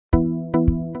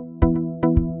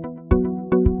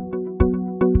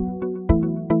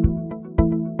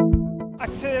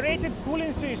Accelerated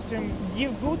cooling system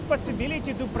give good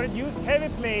possibility to produce heavy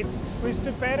plates with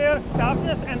superior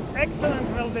toughness and excellent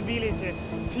weldability.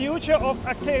 Future of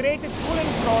accelerated cooling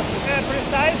process,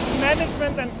 precise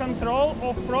management and control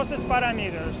of process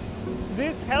parameters.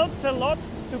 This helps a lot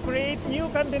to create new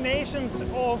combinations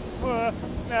of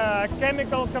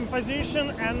chemical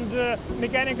composition and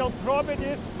mechanical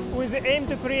properties with the aim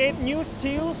to create new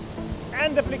steels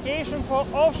and application for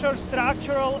offshore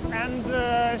structural and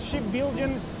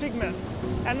shipbuilding segments.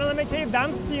 NLMK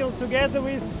DanSteel together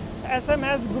with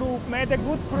SMS Group made a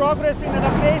good progress in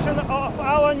adaptation of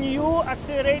our new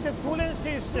accelerated cooling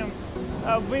system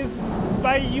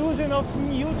by using of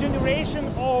new generation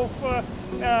of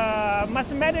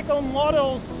mathematical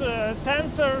models,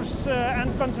 sensors and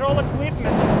control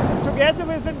equipment. Together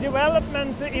with the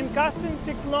development in casting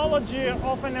technology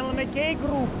of NLMK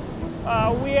Group,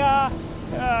 we are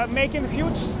making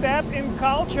huge step in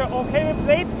culture of heavy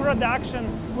plate production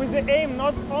with the aim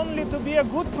not only to be a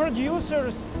good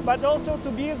producers, but also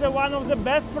to be one of the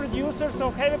best producers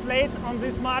of heavy plates on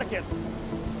this market.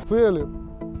 Цель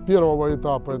первого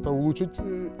этапа – это улучшить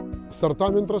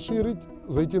сортамент, расширить,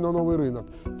 зайти на новый рынок.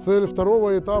 Цель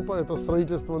второго этапа – это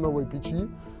строительство новой печи,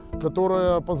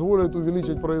 которая позволит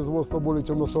увеличить производство более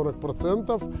чем на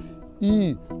 40%.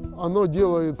 И оно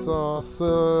делается с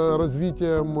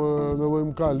развитием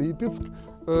НЛМК Липецк,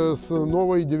 с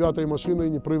новой 9-й машиной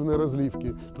непрерывной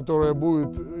разливки, которая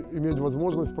будет иметь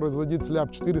возможность производить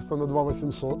сляб 400 на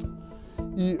 2800.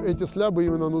 И эти слябы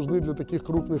именно нужны для таких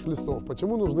крупных листов.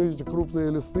 Почему нужны эти крупные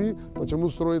листы? Почему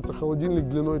строится холодильник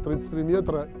длиной 33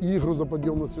 метра и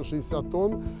грузоподъемностью 60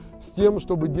 тонн? С тем,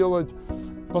 чтобы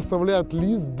поставлять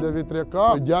лист для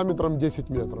ветряка диаметром 10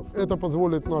 метров. Это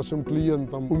позволит нашим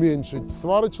клиентам уменьшить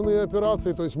сварочные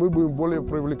операции, то есть мы будем более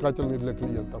привлекательны для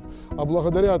клиентов. А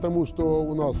благодаря тому, что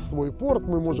у нас свой порт,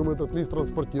 мы можем этот лист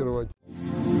транспортировать.